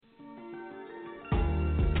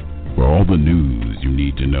all the news you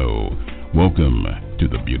need to know. Welcome to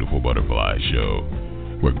the Beautiful Butterfly Show,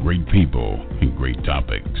 where great people and great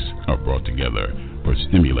topics are brought together for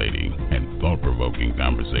stimulating and thought-provoking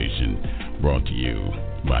conversation, brought to you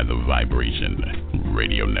by the Vibration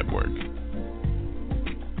Radio Network.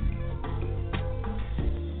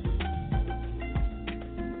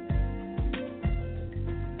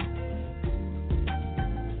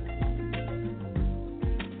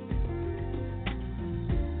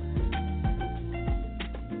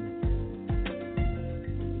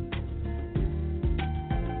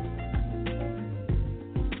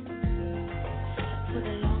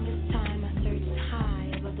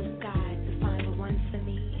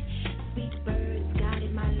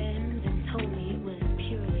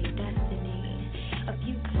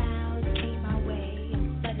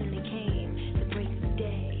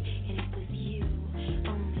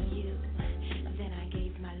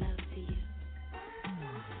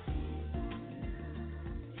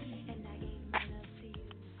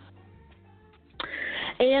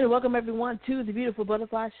 And welcome, everyone, to the Beautiful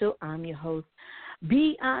Butterfly Show. I'm your host,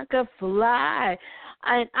 B.Fly.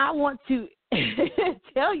 And I want to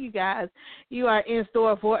tell you guys, you are in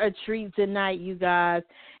store for a treat tonight, you guys.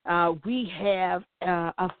 We have,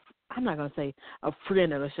 I'm not going to say a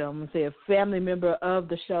friend of the show. I'm going to say a family member of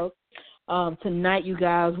the show. Tonight, you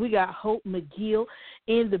guys, we got Hope McGill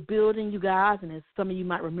in the building, you guys. And as some of you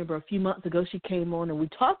might remember, a few months ago, she came on and we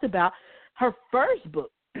talked about her first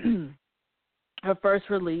book. Her first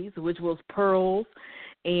release, which was Pearls,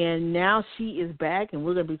 and now she is back, and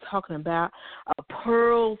we're going to be talking about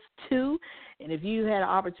Pearls II. And if you had an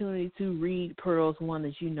opportunity to read Pearls 1,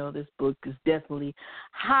 as you know, this book is definitely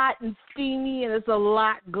hot and steamy, and there's a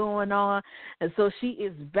lot going on. And so she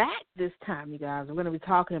is back this time, you guys. We're going to be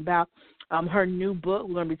talking about her new book.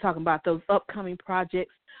 We're going to be talking about those upcoming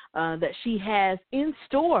projects that she has in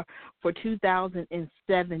store for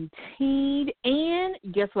 2017. And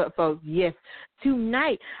guess what, folks? Yes,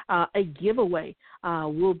 tonight a giveaway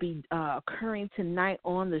will be occurring tonight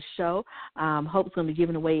on the show. Hope's going to be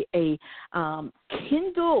giving away a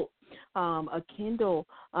Kindle.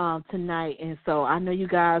 Tonight, and so I know you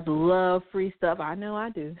guys love free stuff. I know I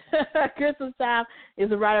do. Christmas time is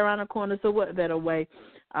right around the corner, so what better way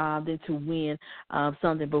than to win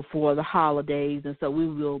something before the holidays? And so we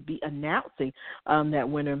will be announcing that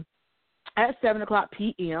winner at 7 o'clock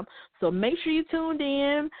p.m. So make sure you tuned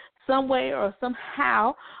in some way or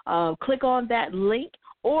somehow. Click on that link,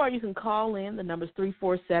 or you can call in. The number is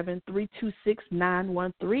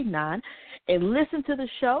 347-326-9139 and listen to the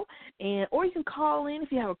show. Or you can call in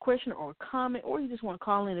if you have a question or a comment, or you just want to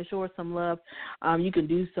call in and show us some love. You can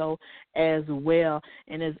do so as well.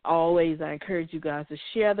 And as always, I encourage you guys to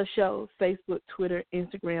share the show, Facebook, Twitter,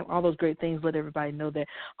 Instagram, all those great things. Let everybody know that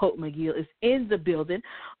Hope McGill is in the building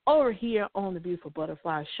over here on the Beautiful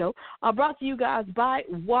Butterfly Show. Brought to you guys by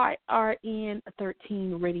YRN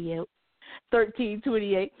 13 Radio.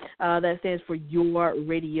 1328. That stands for Your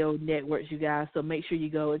Radio Networks, you guys. So make sure you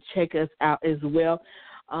go and check us out as well.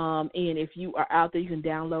 And if you are out there, you can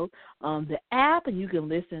download the app and you can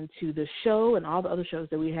listen to the show and all the other shows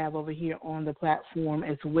that we have over here on the platform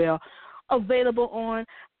as well. Available on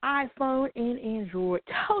iPhone and Android,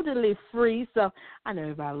 totally free. So I know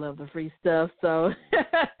everybody loves the free stuff. So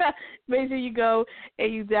make sure you go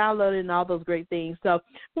and you download it and all those great things. So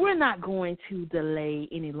we're not going to delay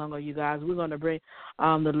any longer, you guys. We're going to bring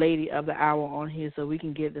the lady of the hour on here so we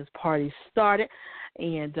can get this party started.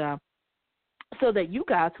 And so that you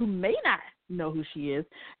guys who may not know who she is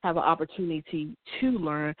have an opportunity to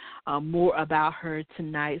learn more about her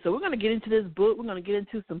tonight. So we're going to get into this book. We're going to get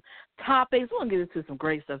into some topics. We're going to get into some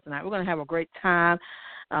great stuff tonight. We're going to have a great time.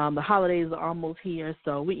 The holidays are almost here,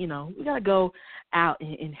 so we got to go out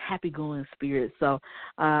in happy-going spirits. So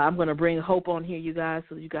I'm going to bring Hope on here, you guys,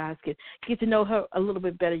 so you guys can get to know her a little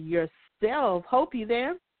bit better yourself. Hope, you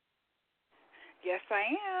there? Yes, I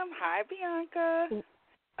am. Hi, Bianca.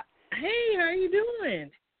 Hey, how are you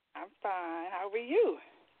doing? I'm fine. How are you?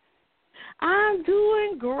 I'm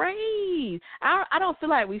doing great. I don't feel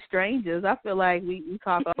like we strangers. I feel like we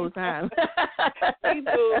talk all the time. We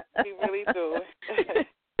do. We really do.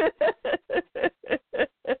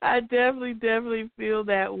 I definitely feel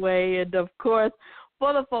that way. And, of course,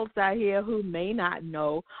 for the folks out here who may not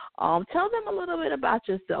know, tell them a little bit about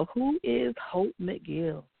yourself. Who is Hope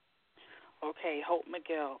McGill? Okay, Hope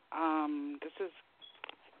McGill. This is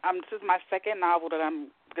my second novel that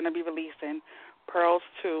I'm going to be releasing, Pearls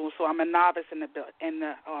II. So I'm a novice in the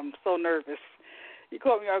I'm so nervous. You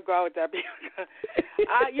caught me off guard with that.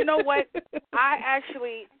 You know what? I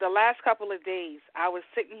actually, the last couple of days, I was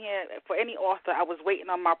sitting here, for any author, I was waiting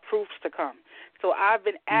on my proofs to come So I've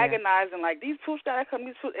been agonizing, like, these proofs gotta come,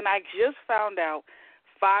 and I just found out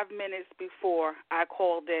 5 minutes before I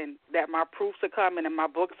called in that my proofs are coming and my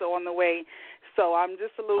books are on the way. So I'm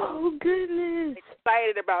just a little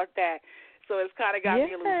excited about that. So it's kind of got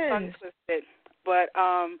me a little tongue twisted. But,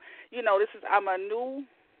 you know, I'm a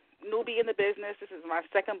newbie in the business. This is my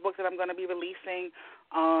second book that I'm going to be releasing.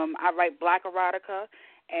 I write Black erotica,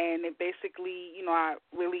 and it basically, you know, I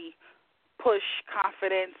really push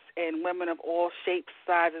confidence in women of all shapes,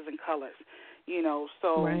 sizes, and colors. You know,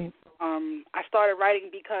 so I started writing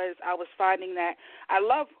because I was finding that I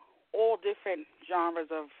love all different genres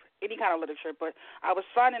of any kind of literature, but I was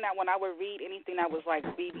finding that when I would read anything that was like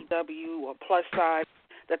BBW or plus size,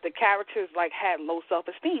 that the characters like had low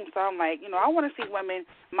self-esteem. So I'm like, you know, I want to see women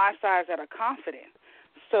my size that are confident.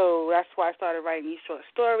 So that's why I started writing these short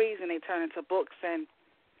stories, and they turn into books, and,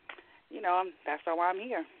 you know, that's how I'm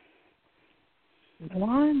here.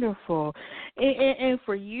 Wonderful. And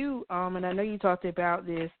for you, and I know you talked about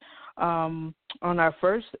this on our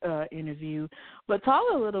first interview, but talk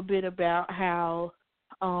a little bit about how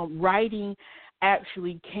writing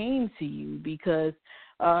actually came to you, because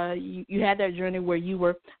you had that journey where you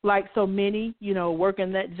were, like so many, you know,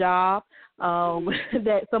 working that job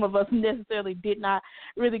that some of us necessarily did not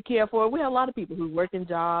really care for. We have a lot of people who work in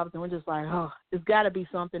jobs, and we're just like, oh, there's got to be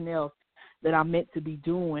something else that I'm meant to be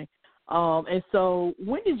doing. And so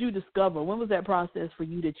when did you discover, when was that process for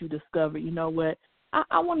you that you discovered, you know what,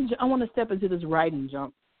 I want to step into this writing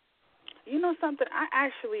jump? You know something? I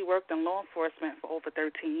actually worked in law enforcement for over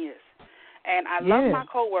 13 years. And I love my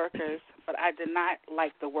coworkers, but I did not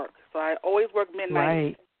like the work. So I always worked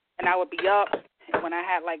midnight, and I would be up. And when I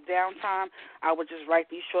had, like, downtime, I would just write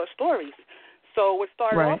these short stories. So what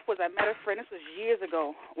started off was I met a friend, this was years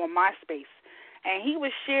ago, on MySpace. And he would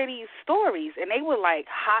share these stories, and they were, like,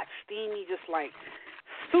 hot, steamy, just, like,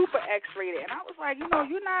 super X-rated. And I was like, you know,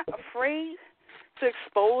 you're not afraid to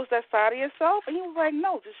expose that side of yourself? And he was like,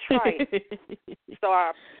 no, just try it. So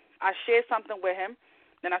I shared something with him.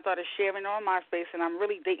 Then I started sharing on MySpace, and I'm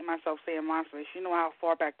really dating myself saying MySpace. You know how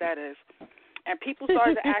far back that is. And people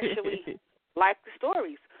started to actually like the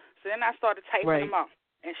stories. So then I started typing them up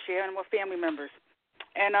and sharing them with family members.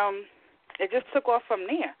 And it just took off from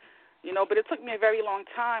there. You know, but it took me a very long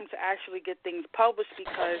time to actually get things published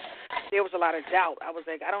because there was a lot of doubt. I was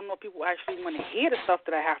like, I don't know if people actually want to hear the stuff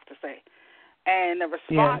that I have to say. And the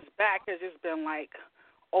response back has just been, like,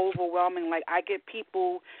 overwhelming. Like, I get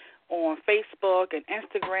people on Facebook and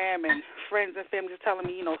Instagram and friends and family just telling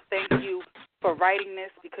me, you know, thank you for writing this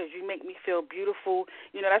because you make me feel beautiful.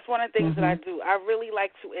 You know, that's one of the things that I do. I really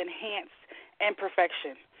like to enhance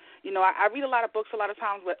imperfection. You know, I read a lot of books a lot of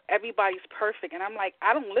times where everybody's perfect, and I'm like,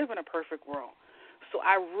 I don't live in a perfect world. So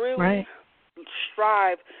I really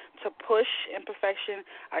strive to push imperfection.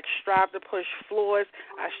 I strive to push flaws.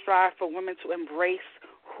 I strive for women to embrace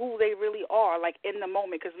who they really are, like, in the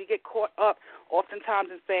moment, because we get caught up oftentimes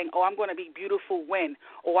in saying, oh, I'm going to be beautiful when,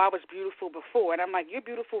 or I was beautiful before. And I'm like, you're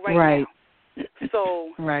beautiful right now.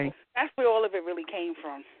 So that's where all of it really came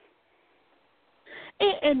from.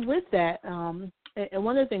 And with that, and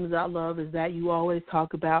one of the things I love is that you always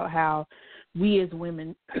talk about how we as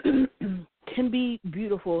women can be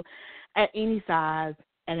beautiful at any size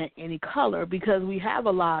and at any color, because we have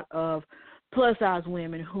a lot of plus-size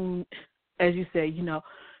women who, as you say, you know,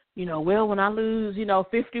 well, when I lose,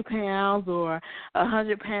 50 pounds or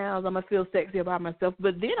 100 pounds, I'm going to feel sexy about myself.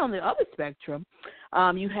 But then on the other spectrum,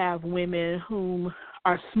 you have women who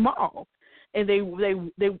are small. And they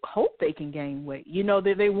hope they can gain weight.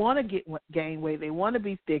 They want to gain weight. They want to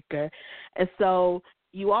be thicker. And so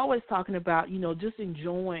you always talking about, just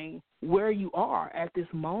enjoying where you are at this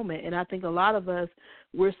moment. And I think a lot of us,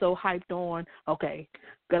 we're so hyped on, okay,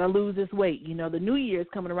 going to lose this weight. The new year is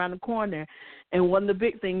coming around the corner. And one of the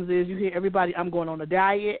big things is you hear everybody, I'm going on a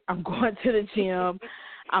diet, I'm going to the gym,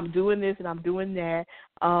 I'm doing this and I'm doing that.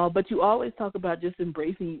 But you always talk about just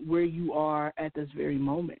embracing where you are at this very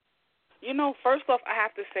moment. First off, I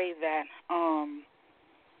have to say that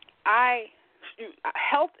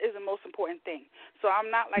health is the most important thing. So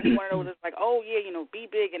I'm not like one of those that's like, oh, yeah, be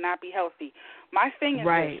big and not be healthy. My thing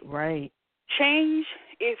is change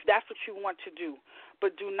if that's what you want to do.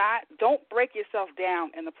 But don't break yourself down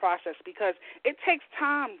in the process, because it takes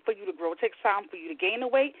time for you to grow. It takes time for you to gain the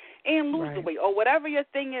weight and lose the weight, or whatever your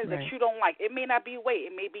thing is that you don't like. It may not be weight.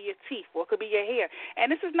 It may be your teeth, or it could be your hair.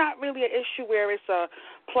 And this is not really an issue where it's a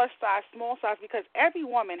plus size, small size, because every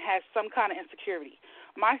woman has some kind of insecurity.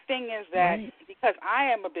 My thing is that because I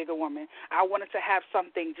am a bigger woman, I wanted to have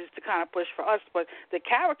something just to kind of push for us. But the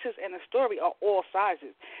characters in the story are all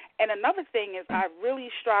sizes. And another thing is I really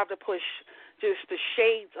strive to push just the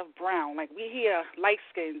shades of brown. Like we hear light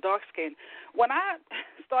skin, dark skin. When I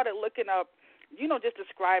started looking up, just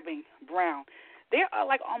describing brown, there are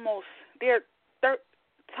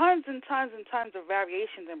tons and tons and tons of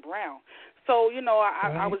variations in brown. So,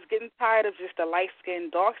 I was getting tired of just the light skin,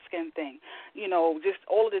 dark skin thing. Just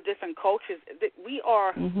all of the different cultures. We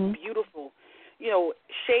are beautiful,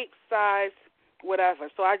 shape, size, whatever.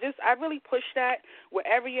 So I really push that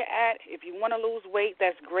wherever you're at. If you want to lose weight,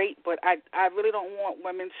 that's great, but I really don't want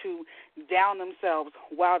women to down themselves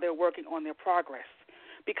while they're working on their progress,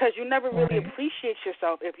 because you never really appreciate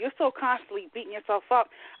yourself. If you're so constantly beating yourself up,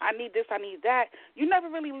 I need this, I need that, you never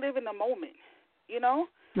really live in the moment,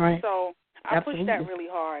 Right. So I push that really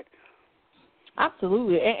hard.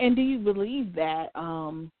 Absolutely. And do you believe that,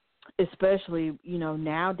 especially,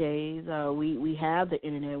 nowadays, we have the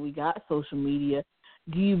internet, we got social media.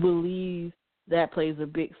 Do you believe that plays a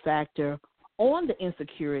big factor on the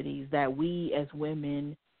insecurities that we as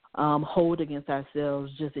women hold against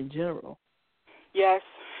ourselves just in general? Yes,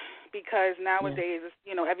 because nowadays,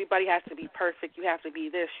 everybody has to be perfect. You have to be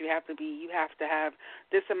this. You have to have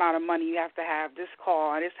this amount of money. You have to have this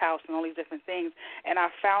car, this house, and all these different things. And I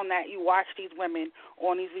found that you watch these women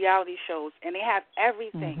on these reality shows, and they have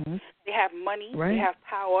everything. They have money. They have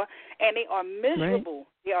power, and they are miserable.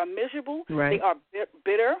 They are miserable. They are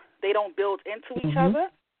bitter. They don't build into each other.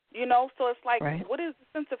 So it's like, what is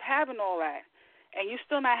the sense of having all that? And you're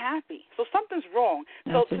still not happy. So something's wrong.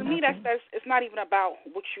 So to me, that's it's not even about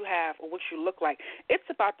what you have or what you look like. It's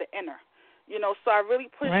about the inner. So I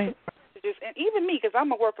really push and even me, because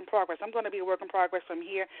I'm a work in progress. I'm going to be a work in progress from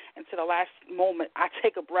here until the last moment I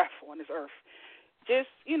take a breath on this earth. Just,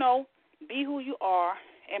 be who you are,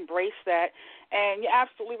 embrace that. And you're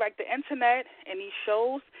absolutely right. The internet and these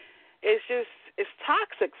shows it's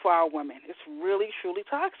toxic for our women. It's really, truly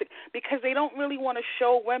toxic because they don't really want to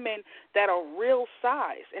show women that are real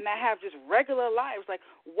size and that have just regular lives. Like,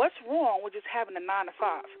 what's wrong with just having a 9 to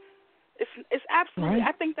 5? It's absolutely.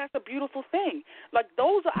 I think that's a beautiful thing. Like,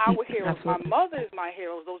 those are our heroes. My mother is my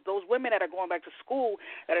heroes. Those women that are going back to school,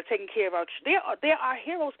 that are taking care of our. They're our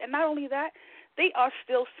heroes, and not only that, they are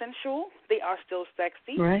still sensual. They are still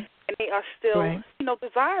sexy, and they are still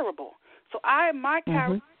desirable. So my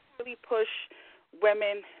character really push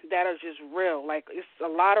women that are just real. Like, it's a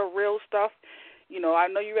lot of real stuff. I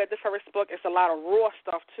know you read the first book. It's a lot of raw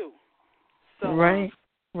stuff too. So I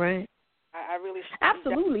really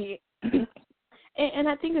absolutely. And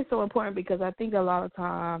I think it's so important because I think a lot of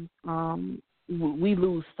times we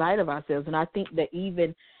lose sight of ourselves, and I think that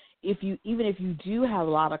even if you do have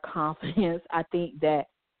a lot of confidence, I think that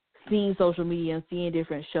seeing social media and seeing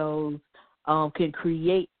different shows can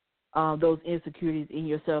create those insecurities in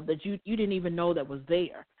yourself that you didn't even know that was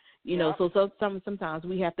there. So sometimes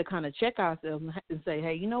we have to kind of check ourselves and say,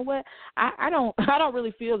 hey, you know what? I don't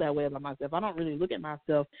really feel that way about myself. I don't really look at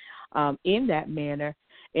myself in that manner.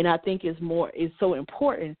 And I think it's so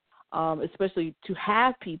important, especially to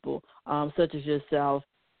have people such as yourself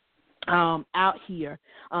out here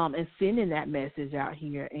and sending that message out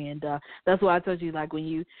here. And that's why I told you, like, when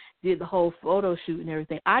you did the whole photo shoot and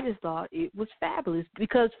everything, I just thought it was fabulous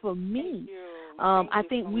because for me, I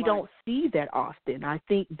think we don't see that often. I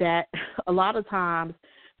think that a lot of times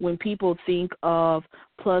when people think of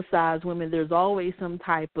plus-size women, there's always some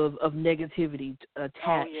type of negativity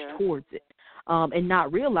attached towards it, and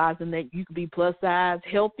not realizing that you can be plus-size,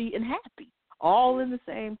 healthy, and happy, all in the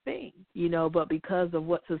same thing, but because of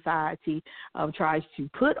what society tries to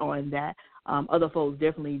put on that, other folks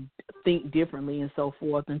definitely think differently and so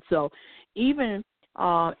forth. And so even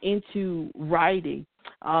into writing,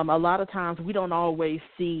 a lot of times we don't always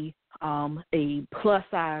see a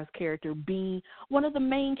plus-size character being one of the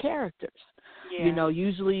main characters.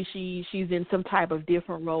 Usually she's in some type of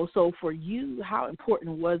different role. So for you, how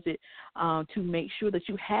important was it to make sure that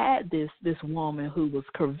you had this woman who was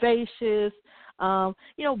curvaceous,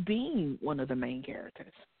 being one of the main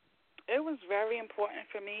characters? It was very important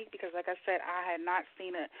for me because, like I said, I had not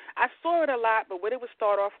seen it. I saw it a lot, but what it would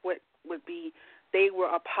start off with would be they were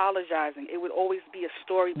apologizing. It would always be a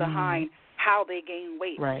story behind how they gained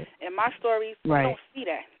weight. Right. In my stories, you don't see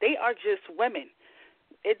that. They are just women.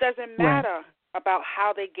 It doesn't matter about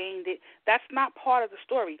how they gained it. That's not part of the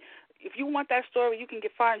story. If you want that story, you can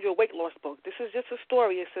find your weight loss book. This is just a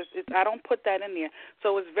story. I don't put that in there.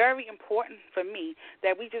 So it's very important for me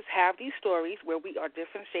that we just have these stories where we are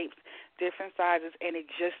different shapes, different sizes, and it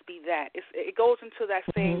just be that. It goes into that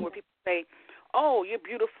saying where people say, oh, you're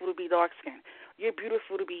beautiful to be dark-skinned. you're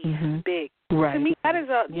beautiful to be big. Right. To me,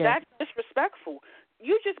 that's disrespectful.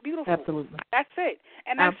 You're just beautiful. Absolutely. That's it.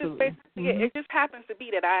 And that's Absolutely. just basically it. Just happens to be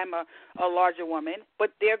that I am a larger woman, but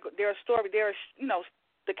their story,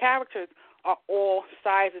 the characters are all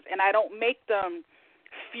sizes, and I don't make them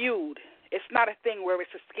feud. It's not a thing where it's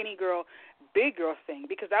a skinny girl, big girl thing,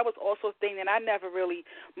 because that was also a thing that I never really.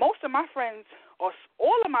 Most of my friends, or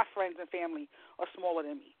all of my friends and family, are smaller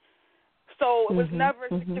than me. So it was never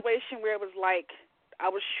a situation where it was like I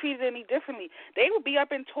was treated any differently. They would be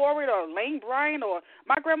up in Torrid or Lane Bryant, or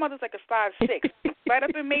my grandmother's like a 5'6", right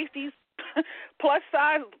up in Macy's, plus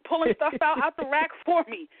size, pulling stuff out the rack for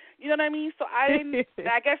me. You know what I mean? So I didn't.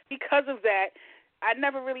 I guess because of that, I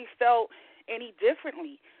never really felt any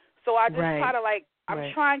differently. So I just try to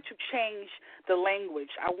I'm trying to change the language.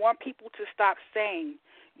 I want people to stop saying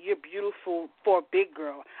you're beautiful for a big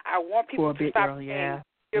girl. I want people to stop saying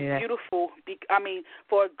you're beautiful.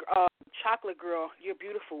 For a chocolate girl, you're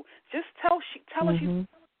beautiful. Just tell us you.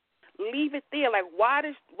 Leave it there. Like, why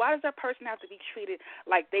does that person have to be treated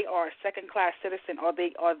like they are a second-class citizen or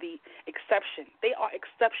they are the exception? They are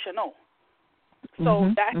exceptional. So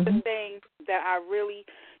that's the thing that I really,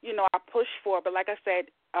 I push for. But like I said,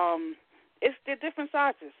 they're different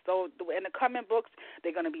sizes. So in the coming books,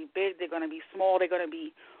 they're going to be big, they're going to be small, they're going to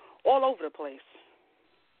be all over the place.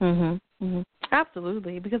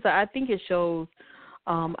 Absolutely, because I think it shows.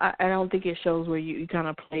 I don't think it shows where you kind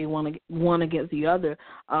of play one against the other,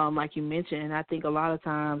 like you mentioned. And I think a lot of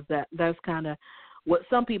times that's kind of what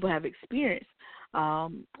some people have experienced.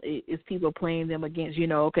 Is people playing them against,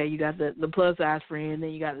 okay, you got the plus size friend, then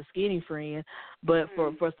you got the skinny friend. But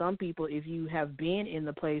for some people, if you have been in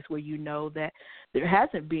the place where you know that there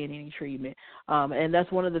hasn't been any treatment, and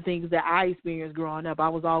that's one of the things that I experienced growing up. I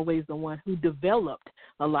was always the one who developed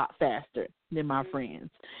a lot faster than my friends,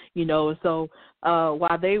 So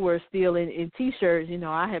while they were still in T-shirts,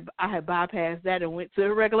 I had bypassed that and went to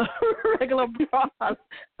a regular bra about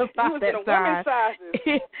that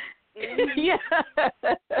size. Yeah,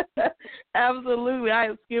 absolutely.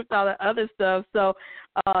 I skipped all the other stuff. So,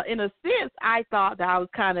 in a sense, I thought that I was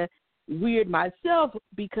kind of weird myself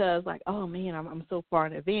because, like, oh man, I'm so far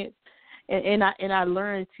in advance, and I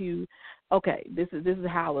learned to, okay, this is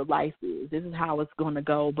how life is. This is how it's going to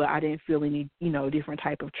go. But I didn't feel any, different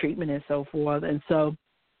type of treatment and so forth. And so,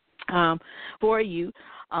 for you,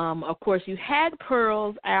 of course, you had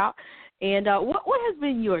Pearls out. And what has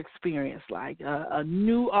been your experience like? A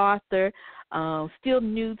new author, still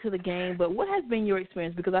new to the game, but what has been your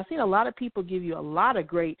experience? Because I've seen a lot of people give you a lot of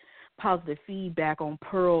great positive feedback on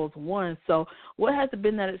Pearls 1. So what has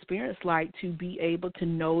been that experience like to be able to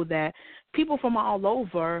know that people from all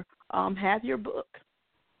over have your book?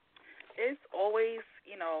 It's always,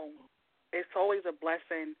 it's always a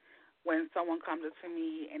blessing when someone comes up to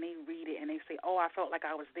me and they read it and they say, oh, I felt like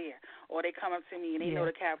I was there. Or they come up to me and they know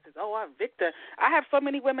the characters. Oh, I'm Victor. I have so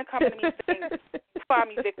many women coming to me saying, find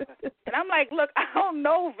me Victor. And I'm like, look, I don't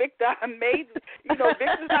know Victor. I made,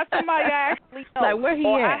 Victor's not somebody I actually know. Like, where he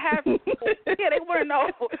or at? I have, they want to know.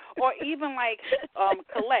 Or even like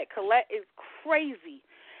Colette. Colette is crazy.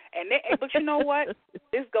 But you know what?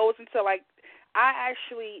 This goes into like, I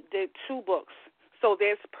actually did 2 books. So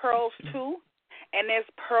there's Pearls 2. And there's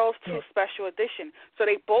Pearls 2 Special Edition. So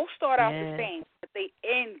they both start out the same, but they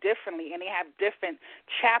end differently, and they have different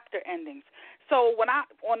chapter endings. So when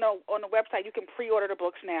on the website, you can pre-order the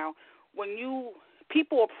books now.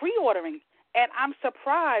 People are pre-ordering, and I'm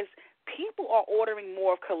surprised people are ordering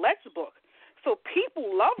more of Colette's book. So people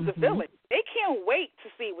love the villain. They can't wait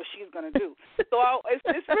to see what she's going to do. So it's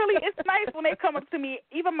nice when they come up to me.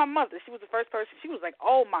 Even my mother, she was the first person. She was like,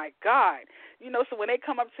 oh, my God. So when they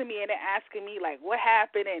come up to me and they're asking me, like, what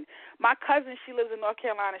happened? And my cousin, she lives in North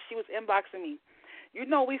Carolina. She was inboxing me.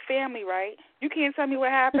 We family, right? You can't tell me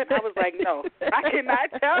what happened? I was like, no, I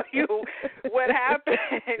cannot tell you what happened,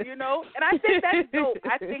 And I think that's dope.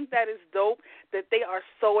 I think that is dope that they are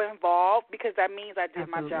so involved because that means I did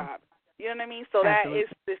my job. You know what I mean? So Absolutely.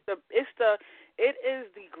 It is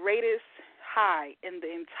the greatest high in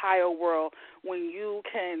the entire world when you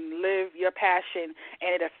can live your passion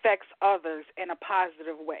and it affects others in a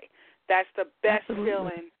positive way. That's the best Absolutely.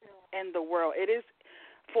 Feeling in the world. It is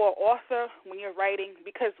for an author when you're writing,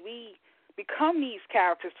 because we become these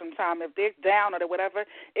characters sometimes. If they're down or whatever,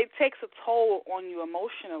 it takes a toll on you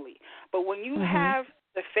emotionally. But when you have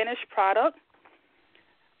the finished product,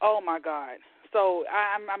 oh my God. So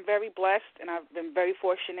I'm very blessed, and I've been very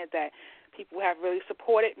fortunate that people have really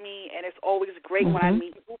supported me, and it's always great when I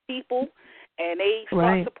meet new people and they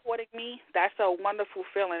start supporting me. That's a wonderful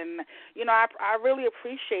feeling, and I really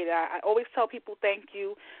appreciate it. I always tell people thank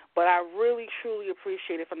you But I really, truly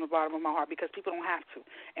appreciate it from the bottom of my heart because people don't have to.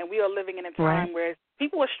 And we are living in a time where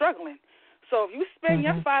people are struggling. So if you spend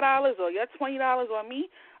your $5 or your $20 on me,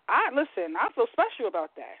 I feel special about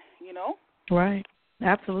that, you know? Right.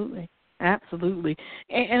 Absolutely. Absolutely.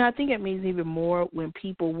 And I think it means even more when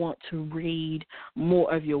people want to read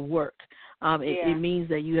more of your work. It means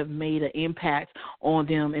that you have made an impact on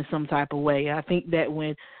them in some type of way. I think that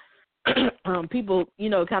when people,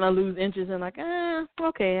 kind of lose interest and like,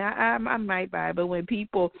 okay, I might buy. But when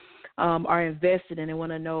people are invested and they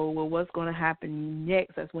want to know, well, what's going to happen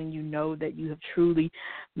next, that's when you know that you have truly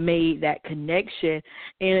made that connection.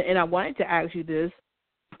 And I wanted to ask you this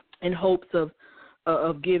in hopes of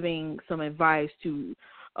giving some advice to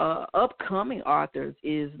upcoming authors,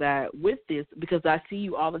 is that with this, because I see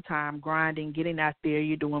you all the time grinding, getting out there,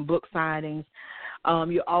 you're doing book signings,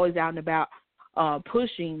 you're always out and about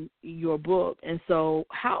pushing your book. And so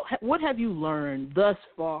what have you learned thus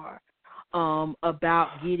far about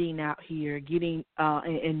getting out here, getting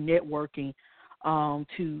and networking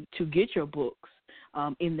to get your books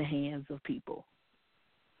in the hands of people?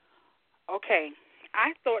 Okay.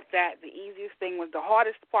 I thought that the easiest thing was the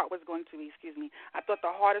hardest part was going to be, I thought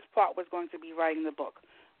the hardest part was going to be writing the book.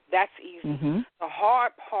 That's easy. Mm-hmm. The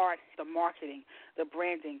hard part, the marketing, the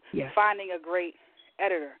branding, finding a great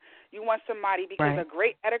editor. You want somebody, because a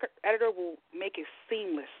great editor will make it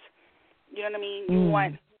seamless. You know what I mean? You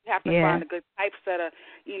have to find a good typesetter,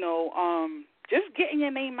 just getting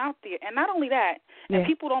your name out there. And not only that, and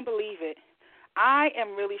people don't believe it, I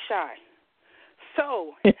am really shy.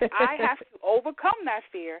 So I have to overcome that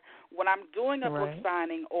fear when I'm doing a book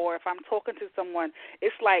signing, or if I'm talking to someone.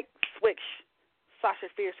 It's like switch,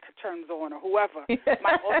 Sasha Fierce turns on, or whoever,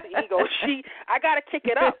 my alter ego. I got to kick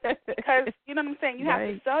it up because, you know what I'm saying, you have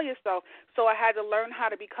to sell yourself. So I had to learn how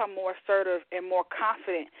to become more assertive and more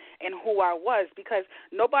confident in who I was, because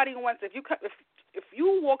nobody wants, if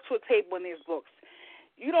you walk to a table and there's books,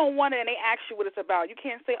 you don't want it and they ask you what it's about. You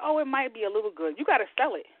can't say, it might be a little good. You got to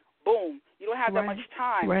sell it. Boom. You don't have that much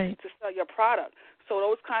time to sell your product. So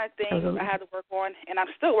those kind of things I had to work on, and I'm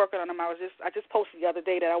still working on them. I just posted the other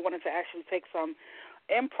day that I wanted to actually take some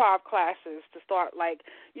improv classes to start,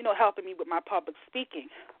 helping me with my public speaking.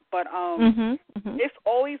 But it's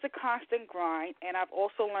always a constant grind, and I've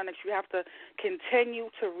also learned that you have to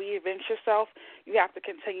continue to reinvent yourself. You have to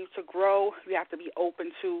continue to grow. You have to be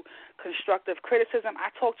open to constructive criticism.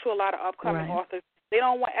 I talk to a lot of upcoming authors. They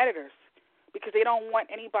don't want editors, because they don't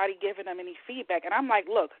want anybody giving them any feedback. And I'm like,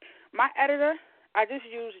 look, my editor, I just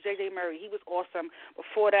used J.J. Murray. He was awesome.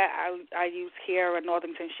 Before that, I used Kiara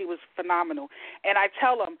Northington. She was phenomenal. And I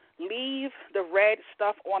tell them, leave the red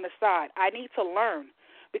stuff on the side. I need to learn,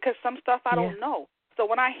 because some stuff I don't know. So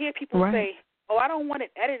when I hear people say, I don't want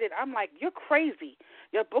it edited, I'm like, you're crazy.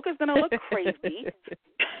 Your book is going to look crazy.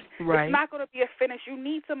 It's not going to be a finish. You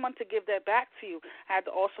need someone to give that back to you. I had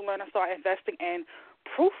to also learn to start investing in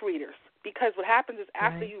proofreaders, because what happens is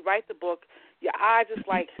after you write the book, your eyes just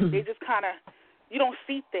they just kind of, you don't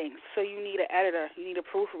see things. So you need an editor. You need a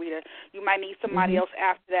proofreader. You might need somebody else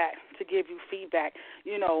after that to give you feedback.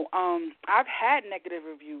 I've had negative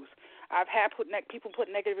reviews. I've had people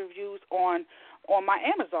put negative reviews on my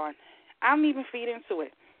Amazon. I don't even feed into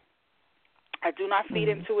it. I do not feed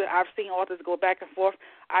into it. I've seen authors go back and forth.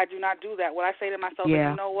 I do not do that. What I say to myself is,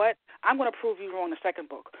 you know what? I'm going to prove you wrong the second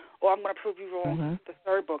book, or I'm going to prove you wrong the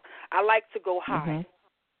third book. I like to go high.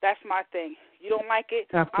 That's my thing. You don't like it,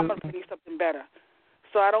 I'm going to give you something better.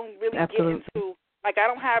 So I don't really get into, I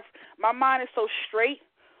don't have, my mind is so straight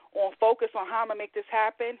on focus on how I'm going to make this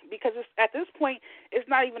happen, because at this point, it's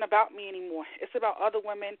not even about me anymore. It's about other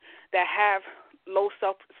women that have low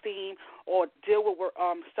self-esteem, or deal with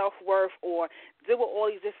self-worth, or deal with all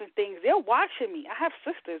these different things. They're watching me. I have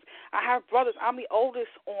sisters. I have brothers. I'm the oldest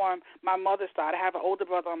on my mother's side. I have an older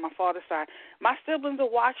brother on my father's side. My siblings are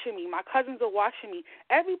watching me. My cousins are watching me.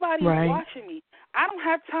 Everybody is watching me. I don't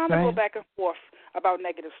have time to go back and forth about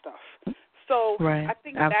negative stuff. So I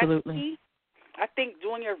think that's key. I think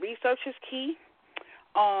doing your research is key.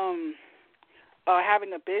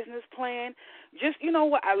 Having a business plan. Just,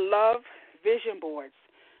 what I love, vision boards.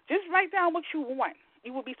 Just write down what you want.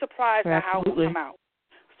 You will be surprised at how it will come out.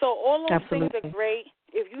 So all those things are great.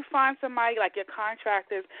 If you find somebody like your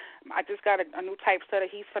contractors, I just got a new typesetter.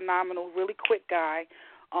 He's phenomenal, really quick guy.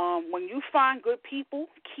 When you find good people,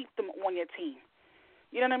 keep them on your team.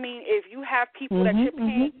 You know what I mean? If you have people that you're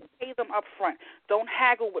paying, pay them up front. Don't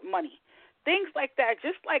haggle with money. Things like that,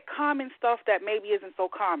 just like common stuff that maybe isn't so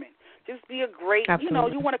common. Just be a great,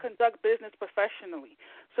 you want to conduct business professionally.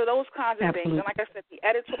 So those kinds of things. And like I said, the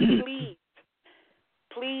editor,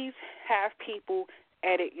 please have people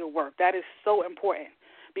edit your work. That is so important,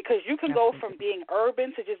 because you can go from being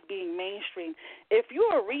urban to just being mainstream. If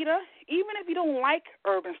you're a reader, even if you don't like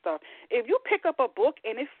urban stuff, if you pick up a book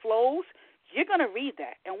and it flows, you're going to read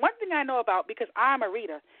that. And one thing I know about, because I'm a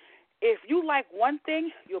reader, if you like one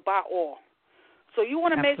thing, you'll buy all. So you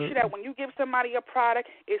want to make sure that when you give somebody a product,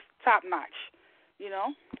 it's top-notch, you know?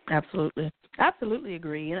 Absolutely. Absolutely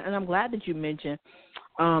agree. And I'm glad that you mentioned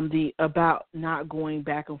about not going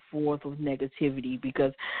back and forth with negativity,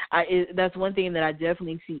 because that's one thing that I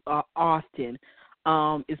definitely see often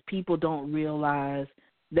is people don't realize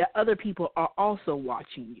that other people are also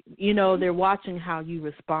watching you. You know, they're watching how you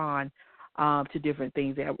respond to different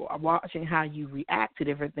things. They're watching how you react to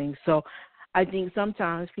different things. So I think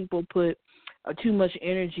sometimes people put too much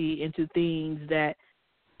energy into things that,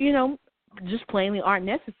 you know, just plainly aren't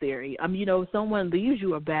necessary. You know, if someone leaves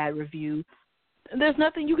you a bad review, there's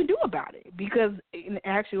nothing you can do about it, because in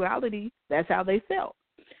actuality, that's how they felt.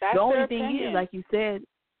 That's the only their thing opinion. is, like you said,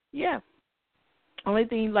 only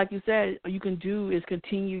thing, like you said, you can do is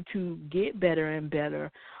continue to get better and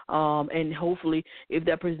better. And hopefully, if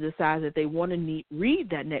that person decides that they want to read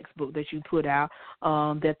that next book that you put out,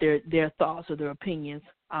 that their thoughts or their opinions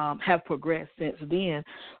have progressed since then.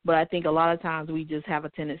 But I think a lot of times we just have a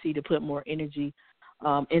tendency to put more energy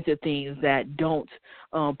into things that don't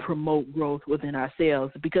promote growth within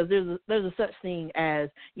ourselves, because there's a such thing as,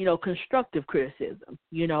 you know, constructive criticism.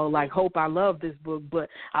 You know, like, Hope, I love this book, but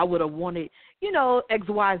I would have wanted, you know,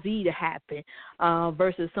 XYZ to happen,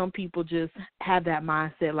 versus some people just have that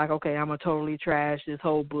mindset like, okay, I'm going to totally trash this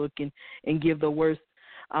whole book and give the worst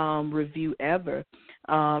review ever.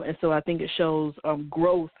 And so I think it shows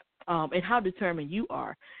growth and how determined you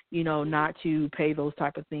are, you know, not to pay those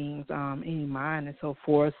type of things any mind and so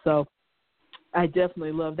forth. So I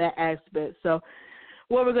definitely love that aspect. So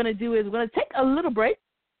what we're going to do is we're going to take a little break.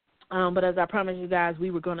 But as I promised you guys,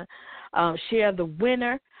 we were going to share the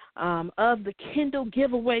winner of the Kindle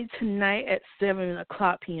giveaway tonight at 7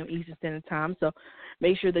 o'clock p.m. Eastern Standard Time. So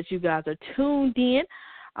make sure that you guys are tuned in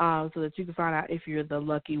so that you can find out if you're the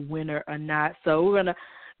lucky winner or not. So we're going to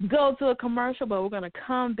go to a commercial, but we're going to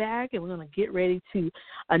come back and we're going to get ready to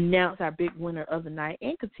announce our big winner of the night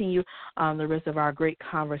and continue the rest of our great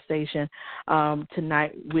conversation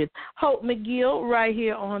tonight with Hope McGill right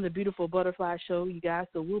here on the Beautiful Butterfly Show, you guys.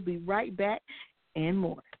 So we'll be right back and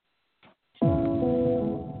more.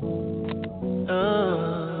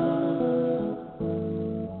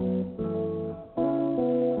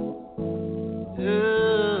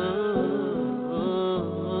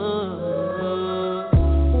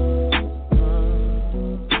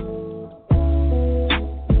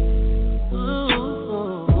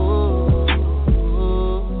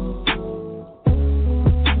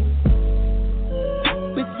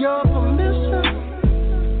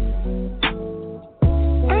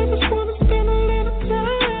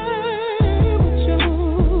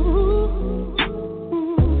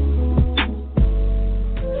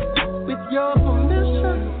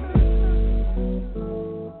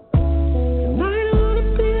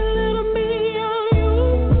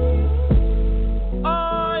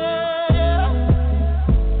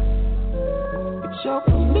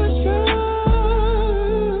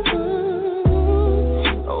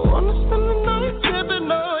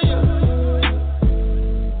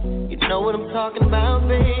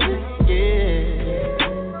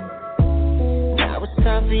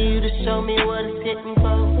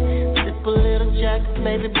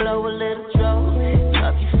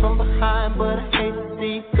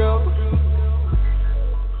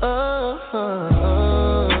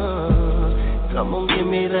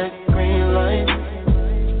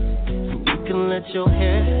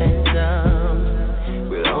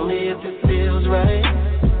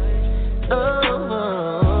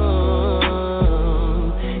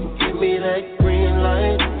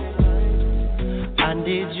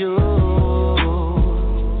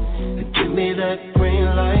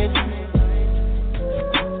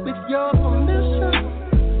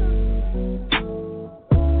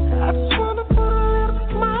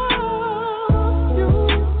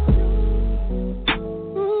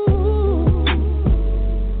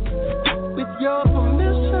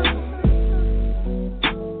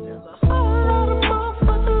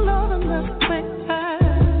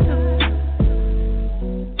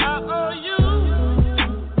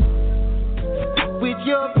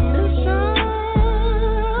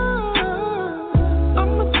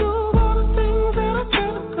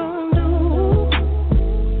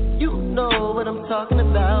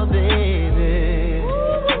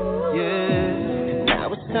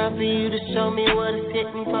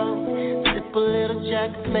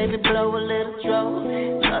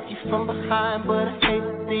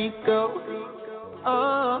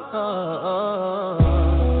 Oh,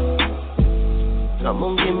 come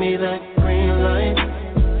on, give me that green light.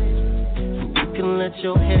 You can let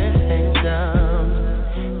your hair hang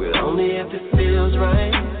down, but only if it feels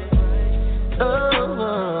right. Oh,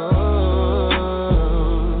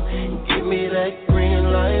 give me that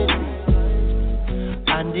green light.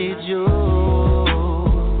 I need you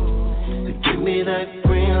to give me that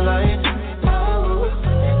green light.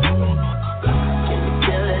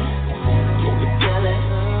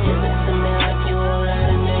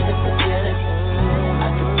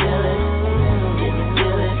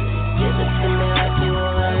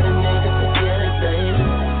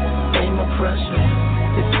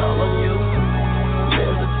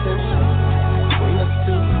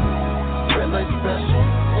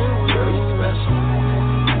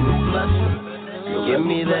 Give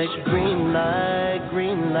me that green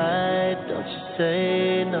light, don't you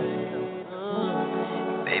say no.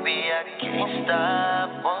 Baby, I can't stop,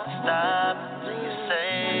 won't stop till you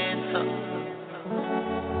say so.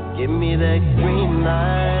 Give me that green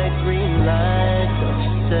light, don't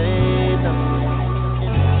you say no.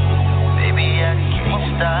 Baby, I can't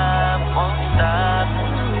stop, won't stop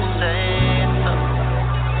till you say so.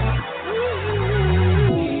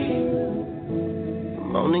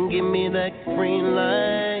 Come on and give me that green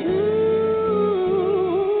light.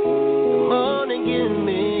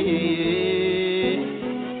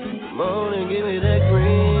 Come on and give me that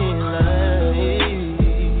green light.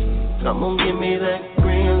 Come on, give me that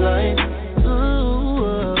green light.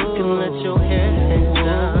 Ooh, you can let your hair hang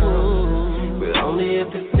down, but only if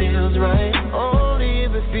it feels right. Only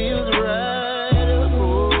if it feels right.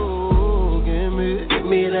 Oh, give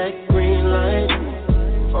me that green light.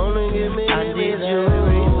 Only give me that green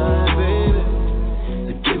light, baby.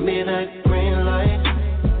 So give me that green light.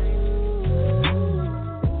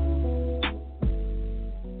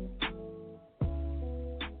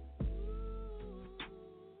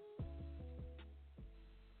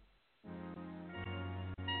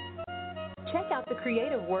 Check out the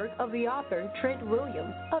creative work of the author Trent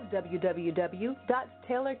Williams of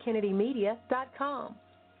www.taylorkennedymedia.com.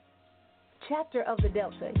 Chapter of the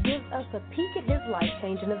Delta gives us a peek at his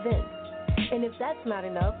life-changing events. And if that's not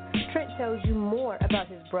enough, Trent tells you more about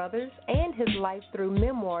his brothers and his life through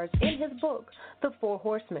memoirs in his book, The Four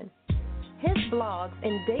Horsemen. His blogs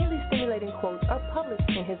and daily stimulating quotes are published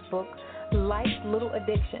in his book, Life's Little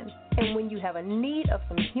Addiction. And when you have a need of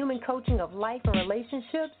some human coaching of life and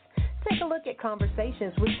relationships, take a look at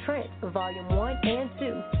Conversations with Trent, Volume 1 and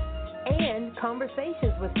 2, and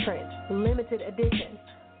Conversations with Trent, Limited Edition.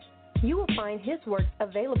 You will find his works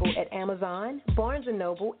available at Amazon, Barnes &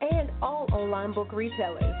 Noble, and all online book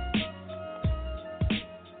retailers.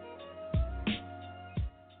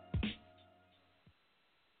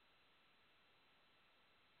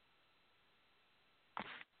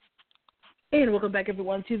 And welcome back,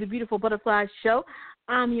 everyone, to the Beautiful Butterfly Show.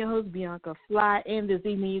 I'm your host, Bianca Fly, and this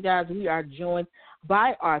evening, you guys, we are joined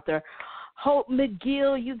by Author Hope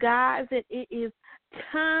McGill, you guys, and it is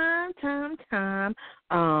time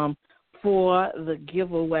for the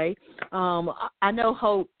giveaway. I know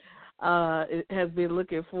Hope has been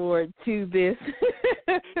looking forward to this.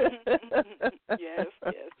 Yes.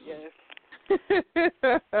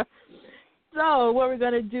 So what we're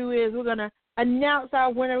going to do is we're going to announce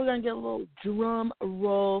our winner. We're going to get a little drum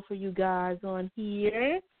roll for you guys on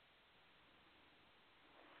here.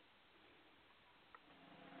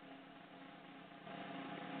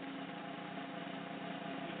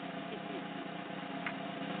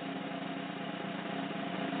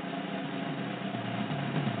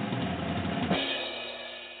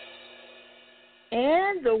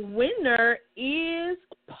 And the winner is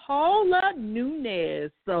Paula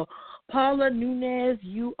Nunez. So, Paula Nunez,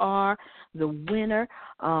 you are the winner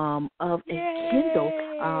of a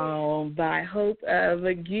Kindle by Hope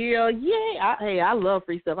McGill. Yay! I love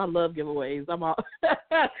free stuff. I love giveaways. I'm all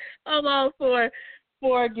for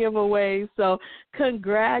giveaways. So,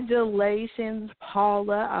 congratulations,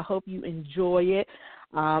 Paula. I hope you enjoy it.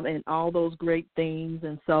 And all those great things.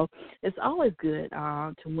 And so it's always good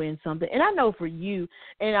to win something. And I know for you,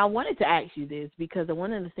 and I wanted to ask you this because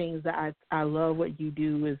one of the things that I love what you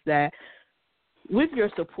do is that with your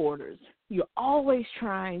supporters, you're always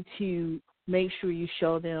trying to make sure you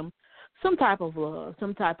show them some type of love,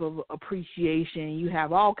 some type of appreciation. You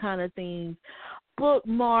have all kind of things,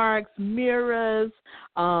 bookmarks, mirrors.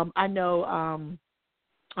 I know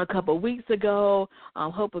a couple of weeks ago,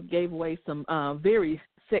 Hope gave away some very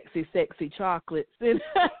sexy chocolates and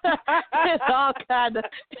all kind of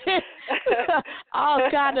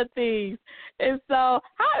things. And so,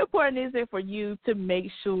 how important is it for you to make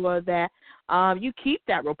sure that you keep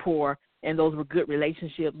that rapport and those were good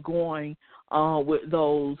relationships going with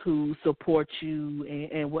those who support you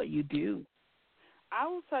and what you do. I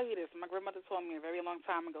will tell you this. My grandmother told me a very long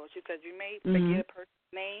time ago. She said, you may forget a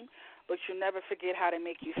person's name, but you never forget how they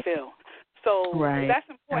make you feel. So that's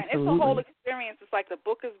important. Absolutely. It's a whole experience. It's like the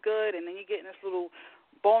book is good, and then you get this little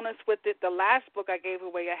bonus with it. The last book I gave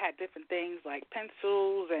away, I had different things like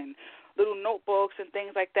pencils and little notebooks and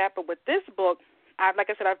things like that. But with this book, like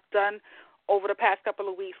I said, I've done over the past couple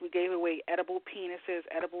of weeks, we gave away edible penises,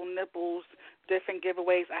 edible nipples, different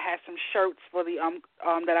giveaways. I had some shirts for the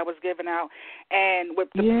that I was giving out. And with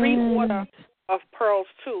the pre-order of Pearls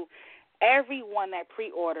II, everyone that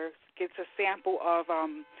pre-orders gets a sample of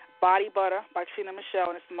body butter by Trina Michelle,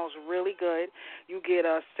 and it smells really good. You get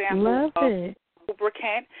a sample of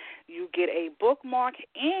lubricant, you get a bookmark,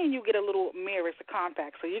 and you get a little mirror. It's a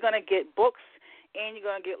compact. So you're going to get books, and you're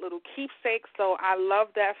going to get little keepsakes. So I love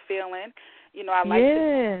that feeling. You know, I like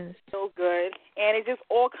it. So good. And it just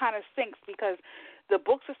all kind of syncs because the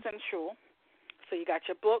books are sensual. So you got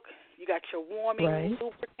your book, you got your warming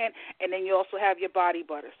lubricant, and then you also have your body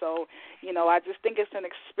butter. So, you know, I just think it's an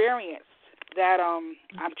experience that I'm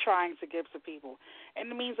trying to give to people.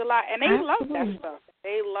 And it means a lot. And they love that stuff.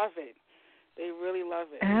 They love it. They really love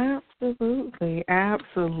it.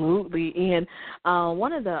 Absolutely. And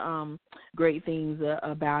one of the great things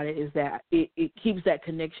about it is that it keeps that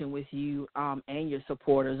connection with you and your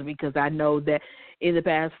supporters, because I know that in the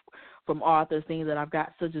past from authors, things that I've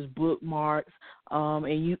got such as bookmarks,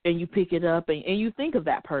 and you pick it up and you think of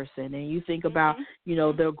that person and you think about, you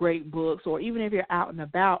know, their great books, or even if you're out and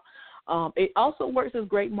about, it also works as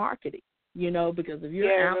great marketing. You know, because if you're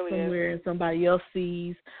out really somewhere and somebody else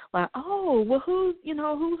sees, like, oh, well, who's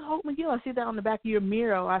Hope McGill? I see that on the back of your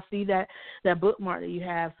mirror. I see that bookmark that you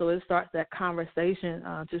have. So it starts that conversation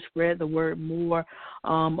to spread the word more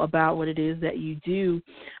about what it is that you do.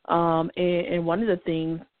 And one of the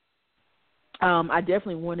things I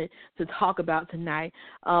definitely wanted to talk about tonight,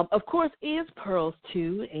 of course, is Pearls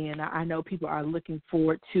II, and I know people are looking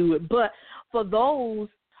forward to it. But for those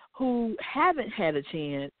who haven't had a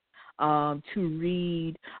chance to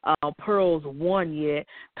read Pearls I yet,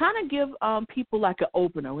 kind of give people like an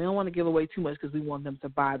opener. We don't want to give away too much because we want them to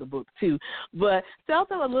buy the book too. But tell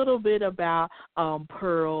them a little bit about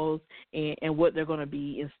Pearls and what they're going to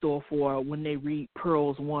be in store for when they read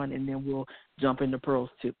Pearls I, and then we'll jump into Pearls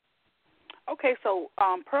II. Okay, so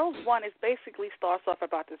Pearls I is basically starts off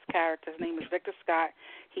about this character. His name is Victor Scott.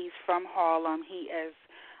 He's from Harlem. He is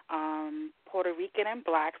Puerto Rican and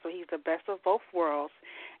black, so he's the best of both worlds.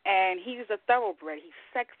 And he's a thoroughbred. He's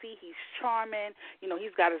sexy. He's charming. You know,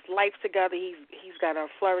 he's got his life together. He's got a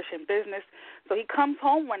flourishing business. So he comes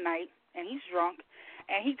home one night, and he's drunk,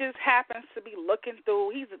 and he just happens to be looking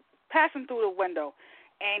through. He's passing through the window,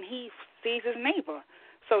 and he sees his neighbor.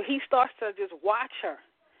 So he starts to just watch her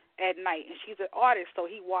at night, and she's an artist, so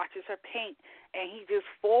he watches her paint, and he just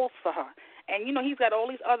falls for her. And, you know, he's got all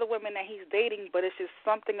these other women that he's dating, but it's just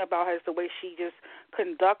something about her, the way she just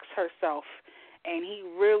conducts herself, and he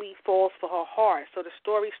really falls for her heart. So the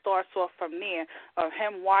story starts off from there of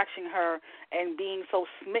him watching her and being so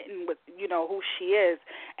smitten with, you know, who she is.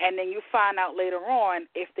 And then you find out later on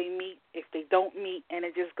if they meet, if they don't meet, and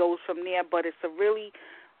it just goes from there. But it's a really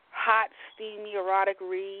hot, steamy, erotic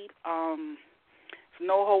read.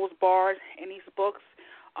 No holds barred in these books.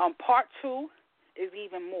 Part 2 is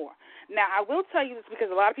even more. Now, I will tell you this because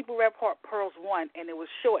a lot of people read Pearls I, and it was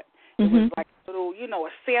short. It was like a little, you know, a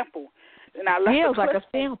sample. And I left it was like a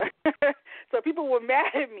sample. So people were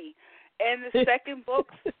mad at me. In the second book,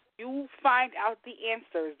 you find out the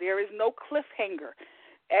answers. There is no cliffhanger.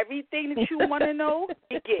 Everything that you want to know,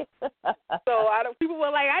 you get. So people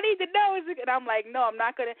were like, I need to know. And I'm like, no, I'm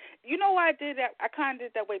not going to. You know why I did that? I kind of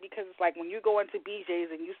did that way because it's like when you go into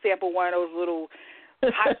BJ's and you sample one of those little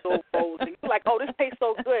hot dog bowls, and you're like, oh, this tastes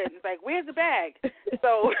so good. And it's like, where's the bag?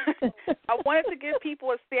 So I wanted to give people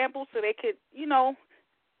a sample so they could, you know,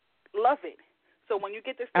 love it. So when you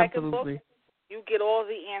get the second book, you get all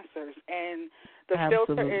the answers. And the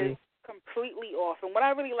filter is completely off. And what I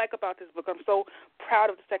really like about this book, I'm so proud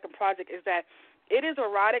of the second project, is that it is an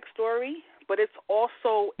erotic story, but it's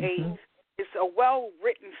also it's a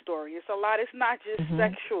well-written story. It's a lot. It's not just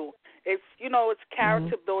sexual. It's, you know, it's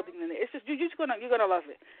character building, and it's just you're gonna love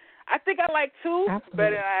it. I think I like 2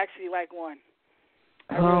 better than I actually like 1.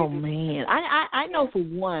 Oh, man. I know for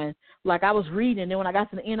one, like I was reading, and then when I got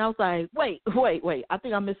to the end, I was like, wait. I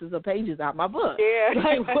think I'm missing some pages out my book. Yeah.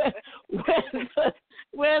 Like,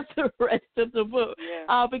 where's the rest of the book?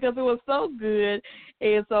 Yeah. Because it was so good.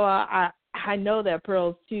 And so I know that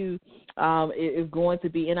Pearls II is going to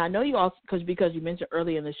be, and I know you also, because you mentioned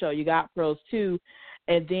earlier in the show, you got Pearls II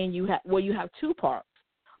and then you have 2 parts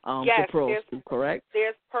yes, for Pearls 2, correct?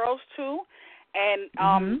 There's Pearls 2,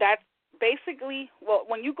 and that's basically, well,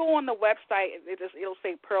 when you go on the website, it'll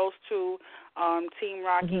say Pearls 2, Team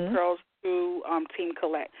Rocky, Pearls 2, Team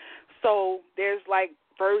Colette. So there's like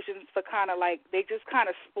versions for kind of like, they just kind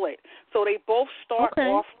of split. So they both start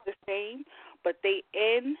off the same, but they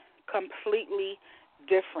end completely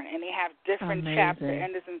different, and they have different chapter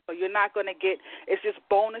endings, and so you're not going to get, it's just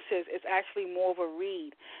bonuses. It's actually more of a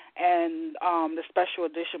read, and the special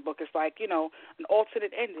edition book is like, you know, an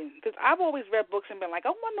alternate ending, because I've always read books and been like,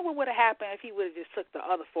 I wonder what would have happened if he would have just took the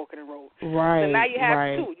other fork in the road. Right. So now you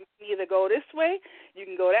have 2. You can either go this way, you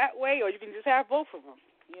can go that way, or you can just have both of them,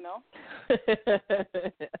 you know.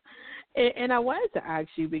 And I wanted to ask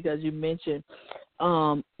you, because you mentioned,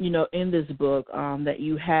 you know, in this book that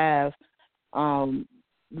you have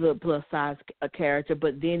the plus size character,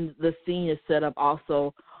 but then the scene is set up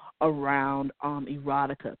also around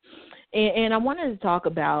erotica. And I wanted to talk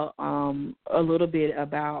about a little bit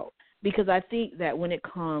about, because I think that when it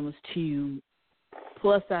comes to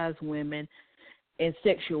plus size women and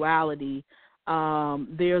sexuality,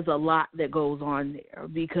 there's a lot that goes on there,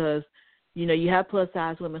 because, you know, you have plus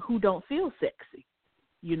size women who don't feel sexy.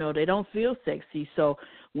 You know, they don't feel sexy. So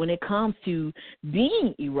when it comes to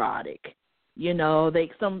being erotic, you know,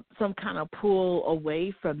 they some kind of pull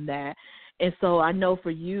away from that. And so I know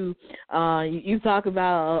for you, you talk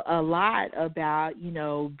about a lot about, you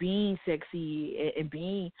know, being sexy and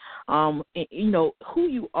being, you know, who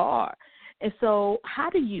you are. And so how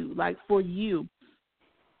do you, like for you,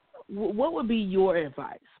 what would be your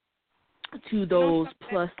advice to those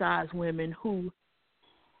plus size women who,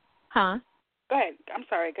 Go ahead. I'm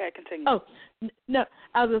sorry. Go ahead. Continue. Oh, no.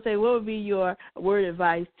 I was going to say, what would be your word of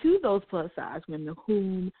advice to those plus-size women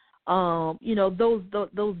whom, you know,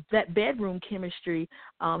 that bedroom chemistry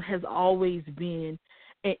has always been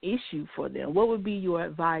an issue for them? What would be your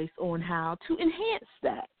advice on how to enhance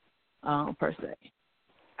that, per se?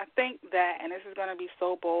 I think that, and this is going to be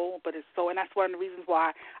so bold, but it's so, and that's one of the reasons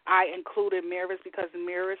why I included mirrors, because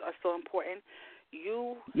mirrors are so important.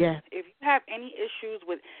 If you have any issues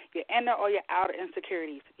with your inner or your outer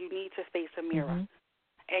insecurities, you need to face a mirror.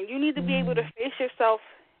 And you need to be able to face yourself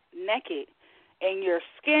naked in your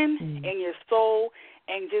skin, in your soul,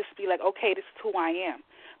 and just be like, okay, this is who I am.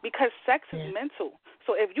 Because sex is mental.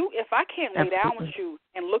 So if I can't lay down with you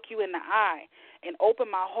and look you in the eye and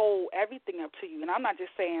open my whole everything up to you, and I'm not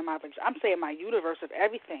just saying I'm saying my universe of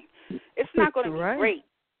everything, it's not going to be great.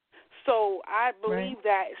 So I believe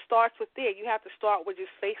that it starts with there. You have to start with just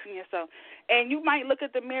facing yourself. And you might look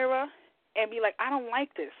at the mirror and be like, I don't like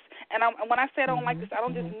this. And when I say I don't like this, I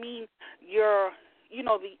don't just mean your, you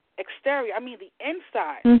know, the exterior. I mean the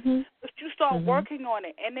inside. But you start working on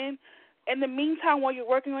it. And then in the meantime, while you're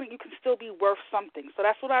working on it, you can still be worth something. So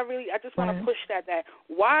that's what I just want to push that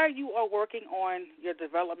while you are working on your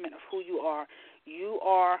development of who you are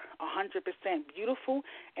 100% beautiful,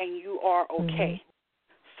 and you are okay.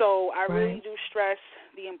 So I really do stress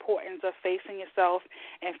the importance of facing yourself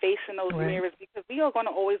and facing those mirrors, because we are going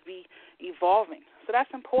to always be evolving. So that's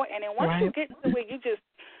important. And once you get to where you're just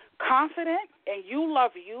confident and you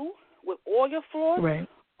love you with all your flaws, you're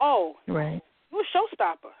a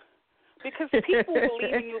showstopper. Because people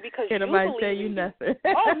believe in you because you believe tell you in nothing.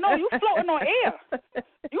 Oh, no, you floating on air.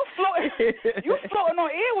 You floating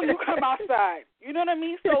on air when you come outside. You know what I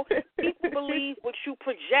mean? So people believe what you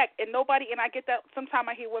project, and I get that. Sometimes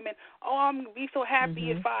I hear women, I'm going to be so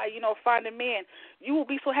happy if I, find a man. You will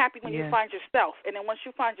be so happy when you find yourself. And then once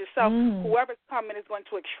you find yourself, whoever's coming is going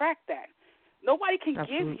to attract that. Nobody can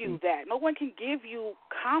give you that. No one can give you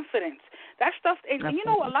confidence. That stuff, and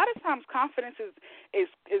a lot of times confidence is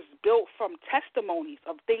built from testimonies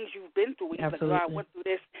of things you've been through. You're like, I went through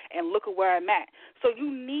this, and look at where I'm at. So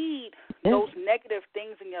you need those negative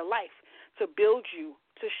things in your life to build you,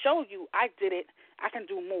 to show you, I did it, I can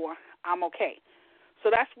do more, I'm okay. So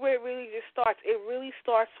that's where it really just starts. It really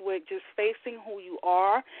starts with just facing who you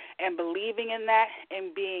are and believing in that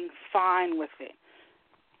and being fine with it.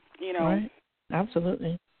 Right.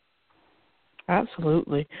 Absolutely.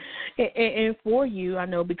 And for you, I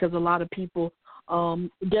know, because a lot of people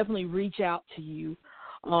definitely reach out to you.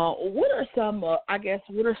 What are some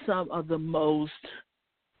of the most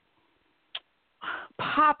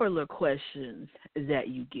popular questions that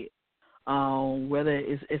you get? Whether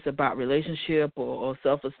it's about relationship or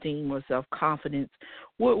self-esteem or self-confidence,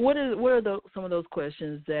 what are some of those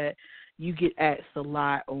questions that you get asked a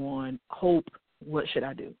lot on Hope? What should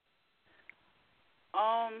I do?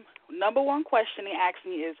 Number one question they ask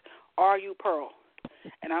me is, are you Pearl?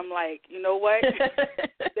 And I'm like, you know what?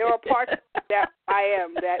 There are parts that I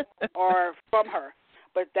am that are from her.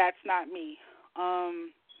 but that's not me.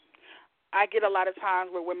 I get a lot of times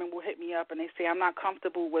where women will hit me up and they say, I'm not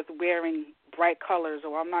comfortable with wearing bright colors,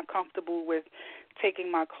 or I'm not comfortable with taking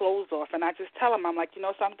my clothes off. And I just tell them, I'm like, you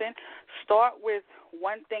know something? Start with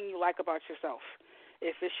one thing you like about yourself.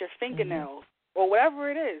 If it's your fingernails or whatever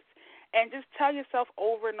it is, and just tell yourself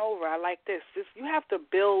over and over, I like this. You have to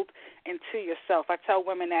build into yourself. I tell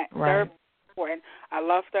women that therapy is important. I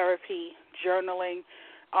love therapy, journaling,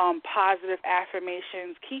 positive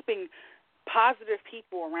affirmations, keeping positive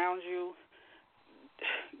people around you,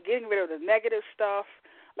 getting rid of the negative stuff,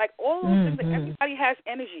 like all those things. Everybody has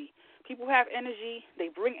energy. People have energy. They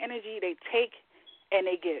bring energy. They take and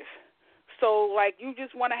they give. So, like, you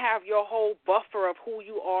just want to have your whole buffer of who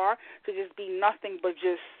you are to just be nothing but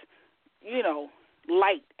just, you know,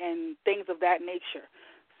 light and things of that nature.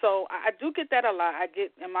 So I do get that a lot. I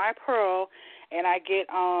get in my Pearl, and I get,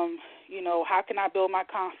 you know, how can I build my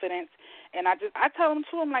confidence? And I tell them,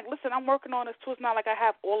 too, I'm like, listen, I'm working on this, too. It's not like I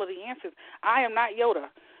have all of the answers. I am not Yoda.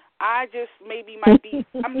 I just maybe might be,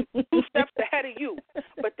 I'm 2 steps ahead of you.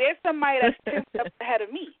 But there's somebody that's 10 steps ahead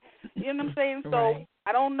of me. You know what I'm saying? So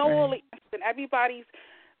I don't know all the answers. And everybody's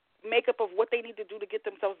makeup of what they need to do to get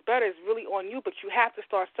themselves better is really on you, but you have to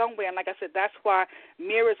start somewhere. And like I said, that's why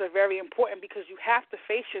mirrors are very important, because you have to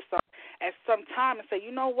face yourself at some time and say,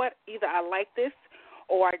 you know what, either I like this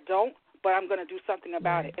or I don't, but I'm going to do something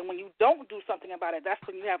about it. And when you don't do something about it, that's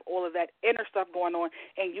when you have all of that inner stuff going on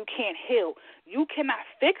and you can't heal. You cannot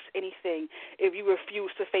fix anything if you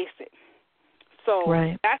refuse to face it. So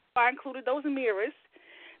that's why I included those mirrors.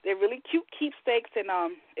 They're really cute keepsakes, and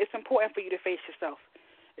it's important for you to face yourself.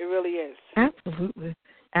 It really is. Absolutely.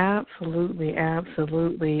 And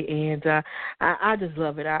I just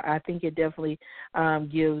love it. I think it definitely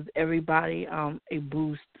gives everybody a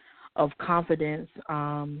boost of confidence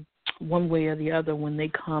one way or the other when they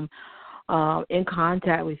come in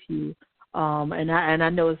contact with you. And I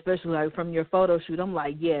know, especially like from your photo shoot, I'm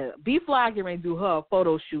like, yeah, B.Fly getting ready to do her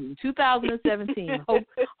photo shoot in 2017.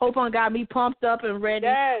 Hope on got me pumped up and ready.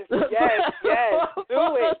 Yes. Do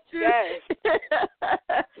it. Yes.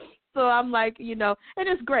 So I'm like, you know, and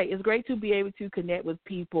it's great. It's great to be able to connect with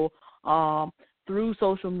people through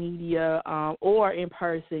social media or in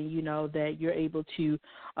person, you know, that you're able to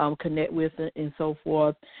connect with and so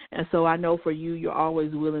forth. And so I know for you, you're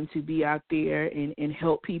always willing to be out there and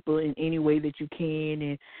help people in any way that you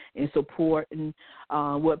can and support and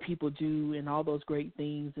what people do and all those great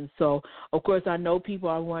things. And so, of course, I know people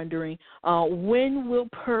are wondering, when will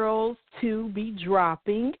Pearls 2 be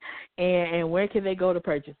dropping and where can they go to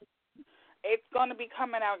purchase it? It's going to be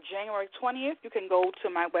coming out January 20th. You can go to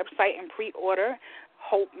my website and pre-order,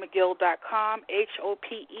 HopeMcGill.com,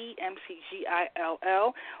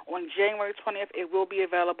 HopeMcGill. On January 20th, it will be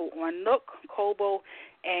available on Nook, Kobo,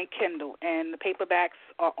 and Kindle. And the paperbacks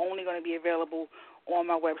are only going to be available on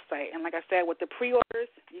my website. And like I said, with the pre-orders,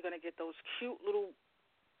 you're going to get those cute little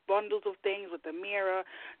bundles of things with the mirror,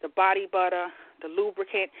 the body butter, the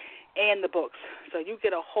lubricant, and the books. So you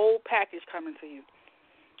get a whole package coming to you.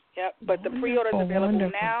 Yep, but the pre-order is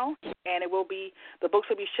available now, and the books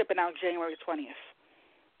will be shipping out January 20th.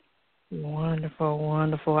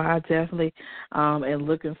 Wonderful. I definitely am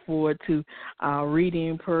looking forward to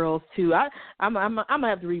reading Pearls 2. I'm gonna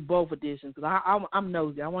have to read both editions because I'm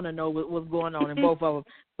nosy. I want to know what's going on in both of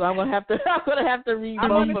them. So I'm gonna have to read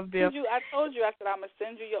both of them. I told you, I said I'm gonna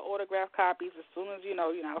send you your autographed copies as soon as you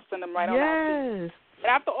know. I'll send them right on out to you. And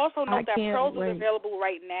I have to also note that Pearls is available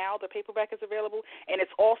right now. The paperback is available, and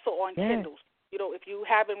it's also on Kindle. You know, if you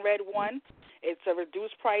haven't read one, it's a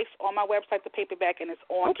reduced price on my website, the paperback, and it's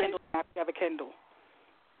on Kindle if you have a Kindle.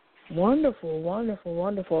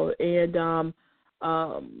 Wonderful. And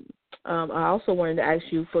I also wanted to ask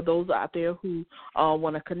you, for those out there who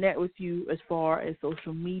want to connect with you as far as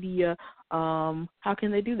social media, how can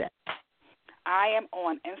they do that? I am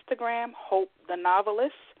on Instagram, Hope the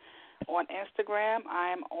Novelist. On Instagram, I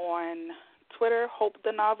am on Twitter, Hope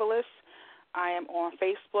the Novelist. I am on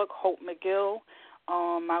Facebook, Hope McGill.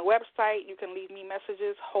 On my website, you can leave me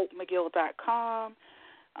messages, HopeMcGill.com.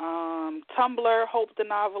 Tumblr, Hope the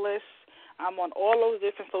Novelist. I'm on all those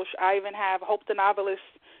different social. I even have Hope the Novelist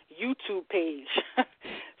YouTube page.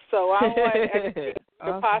 So I'm on everything you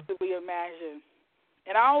could possibly imagine.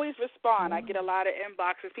 And I always respond. I get a lot of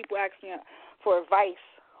inboxes. People ask me for advice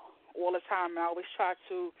all the time, and I always try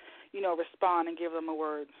to, respond and give them a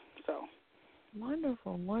word. So.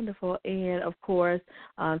 Wonderful. And, of course,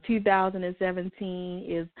 2017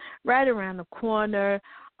 is right around the corner.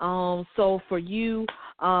 So for you,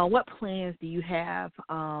 what plans do you have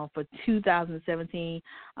for 2017?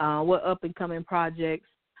 What up-and-coming projects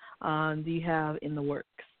do you have in the works?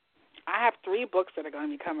 I have 3 books that are going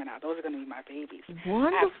to be coming out. Those are going to be my babies. Wonderful.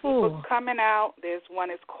 I have 3 books coming out. There's one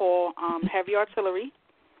is called Heavy Artillery,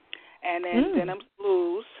 and then Denim's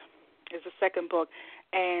Blues is the second book,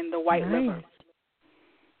 and The White River.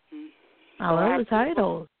 I love the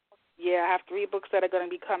titles. Yeah, I have 3 books that are going to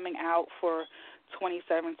be coming out for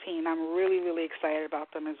 2017. I'm really, really excited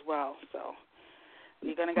about them as well. So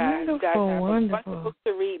you're going to guys have a bunch of books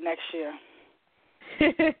to read next year.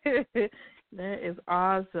 That is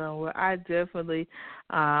awesome. Well, I definitely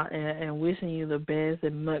am wishing you the best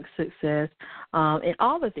and much success in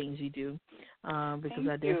all the things you do, because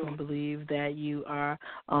I definitely believe that you are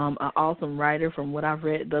an awesome writer from what I've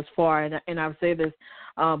read thus far. And I've said this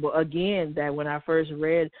again, that when I first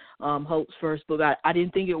read Hope's first book, I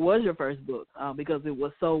didn't think it was your first book because it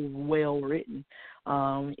was so well written.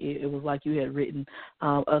 It was like you had written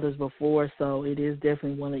others before, so it is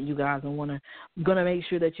definitely one that you guys are going to make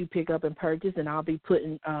sure that you pick up and purchase, and I'll be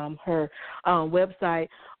putting her website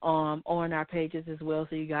on our pages as well,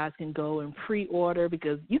 so you guys can go and pre-order,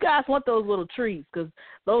 because you guys want those little treats, because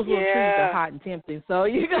those little treats are hot and tempting, so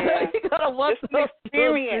you're gonna want those little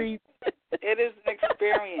treats. It is an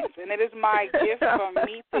experience, and it is my gift from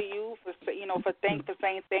me to you for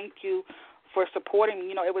saying thank you for supporting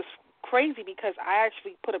me. It was crazy because I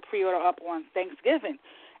actually put a pre-order up on Thanksgiving,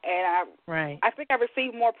 and I think I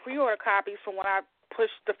received more pre-order copies from when I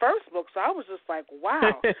pushed the first book, so I was just like,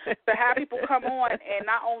 wow. To have people come on and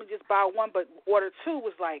not only just buy one but order 2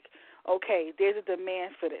 was like, okay, there's a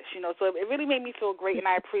demand for this, so it really made me feel great, and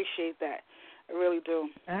I appreciate that. I really do.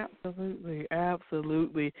 Absolutely.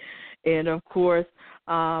 And, of course,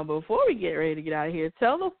 before we get ready to get out of here,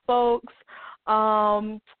 tell the folks,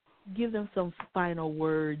 give them some final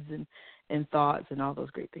words and thoughts and all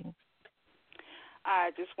those great things.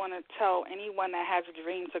 I just want to tell anyone that has a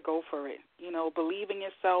dream to go for it. Believe in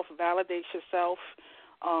yourself, validate yourself.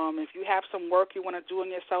 If you have some work you want to do on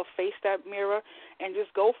yourself, face that mirror and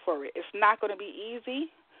just go for it. It's not going to be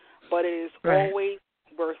easy, but it is always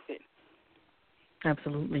worth it.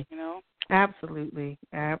 Absolutely.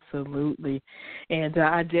 Absolutely. And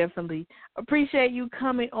I definitely appreciate you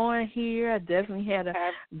coming on here. I definitely had a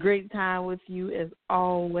great time with you as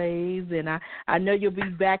always. And I know you'll be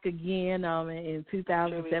back again in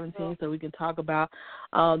 2017 so we can talk about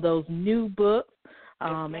those new books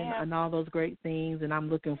and all those great things. And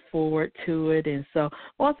I'm looking forward to it. And so,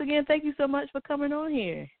 once again, thank you so much for coming on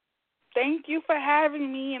here. Thank you for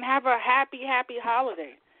having me, and have a happy, happy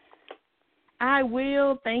holiday. I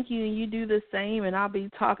will. Thank you, and you do the same, and I'll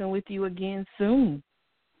be talking with you again soon.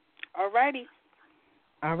 All righty.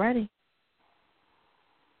 All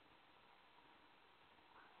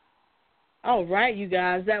right, you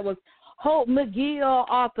guys. That was Hope McGill,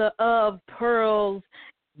 author of Pearls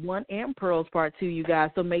 1 and Pearls Part 2, you guys.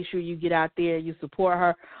 So make sure you get out there, you support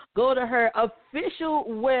her. Go to her official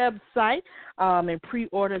website and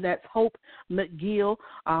pre-order. That's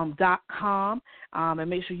HopeMcGill.com. And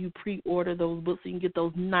make sure you pre-order those books so you can get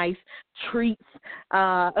those nice treats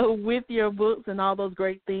with your books and all those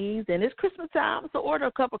great things. And it's Christmas time, so order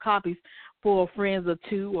a couple copies for friends or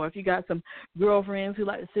 2, or if you got some girlfriends who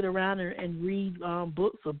like to sit around and read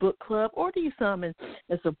books or book club, order you some and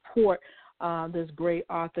support this great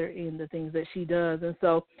author in the things that she does. And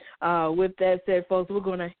so with that said, folks, we're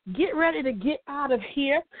going to get ready to get out of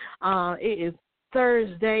here. It is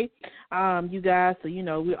Thursday, you guys, so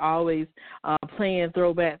we're always playing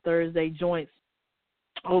Throwback Thursday joints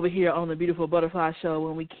over here on the Beautiful Butterfly Show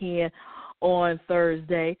when we can on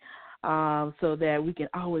Thursday, so that we can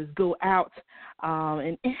always go out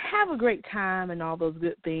and have a great time and all those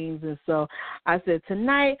good things. And so I said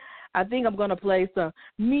tonight, I think I'm going to play some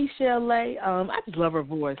Michelle. I just love her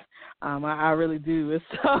voice. I really do. And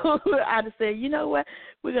so I just said, you know what?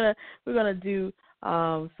 We're gonna do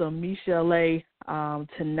some Michelle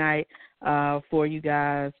tonight for you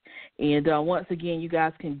guys. And once again, you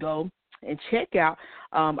guys can go and check out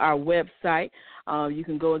our website. You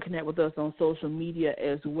can go and connect with us on social media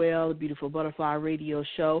as well, the Beautiful Butterfly Radio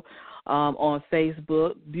Show on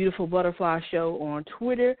Facebook, Beautiful Butterfly Show on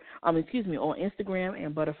Twitter, on Instagram,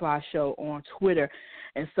 and Butterfly Show on Twitter.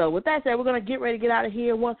 And so with that said, we're going to get ready to get out of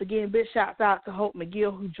here. Once again, big shouts out to Hope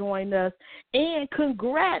McGill who joined us, and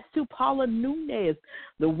congrats to Paula Nunez,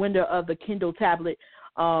 the winner of the Kindle tablet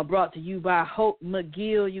brought to you by Hope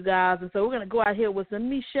McGill, you guys. And so we're going to go out here with some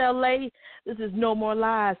Michelle. This is No More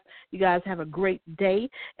Lies. You guys have a great day,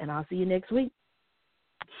 and I'll see you next week.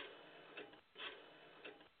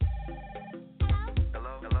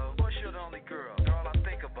 Hello. What's your only girl? You're all I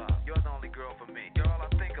think about. You're the only girl for me. You're all I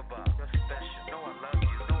think about. You're special. Know I love you.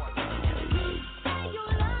 Know I love you. Say you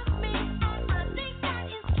love me, I think that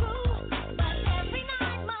is true. But every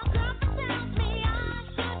night my girl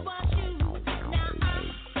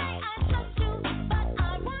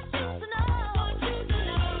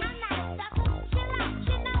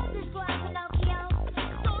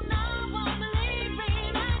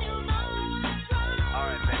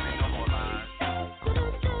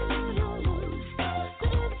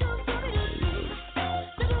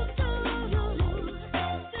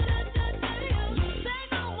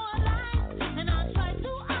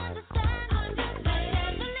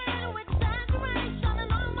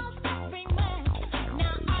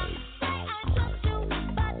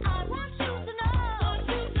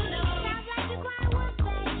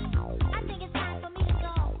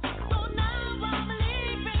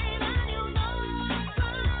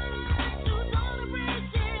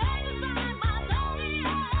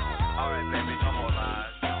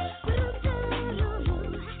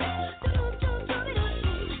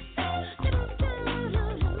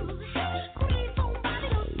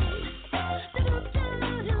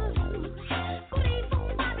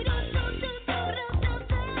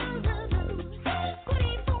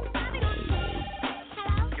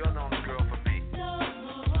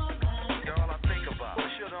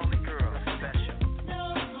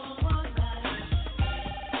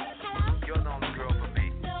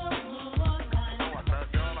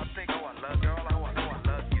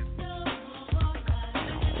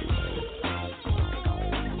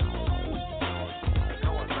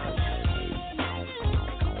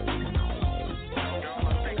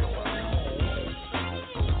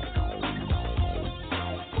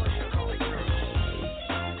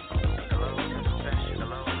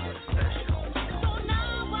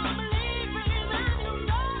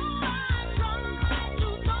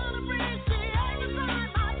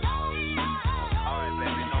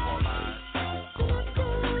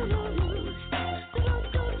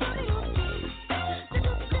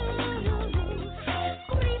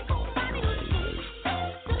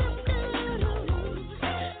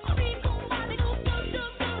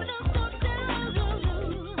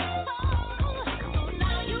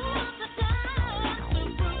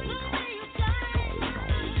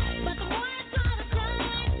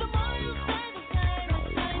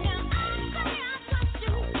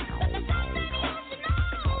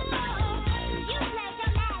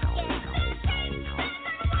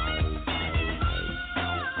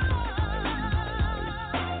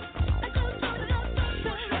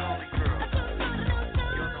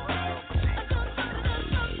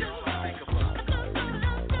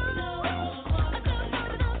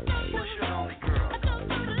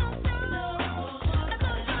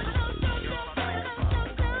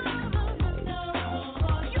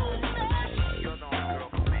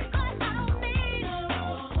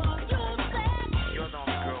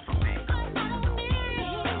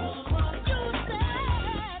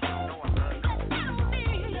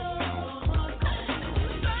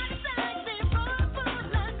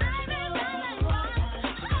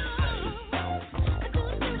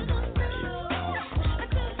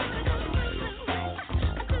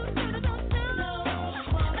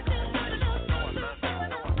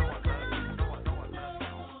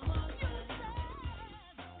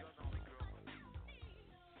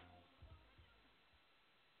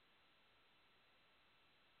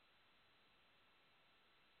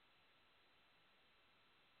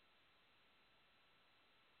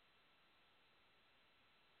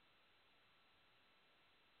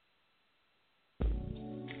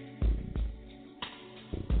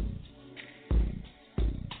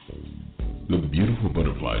Beautiful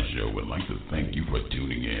Butterfly Show would like to thank you for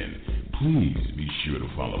tuning in. Please be sure to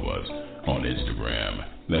follow us on Instagram.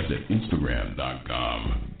 That's at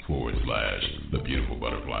Instagram.com/The Beautiful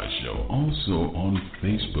Butterfly Show. Also on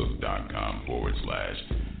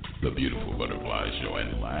Facebook.com/The Beautiful Butterfly Show.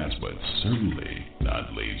 And last but certainly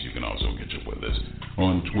not least, you can also catch up with us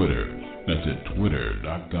on Twitter. That's at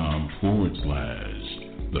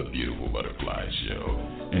Twitter.com/The Beautiful Butterfly Show.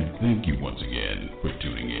 And thank you once again for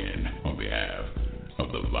tuning in on behalf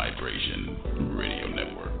of the Vibration Radio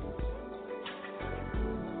Network.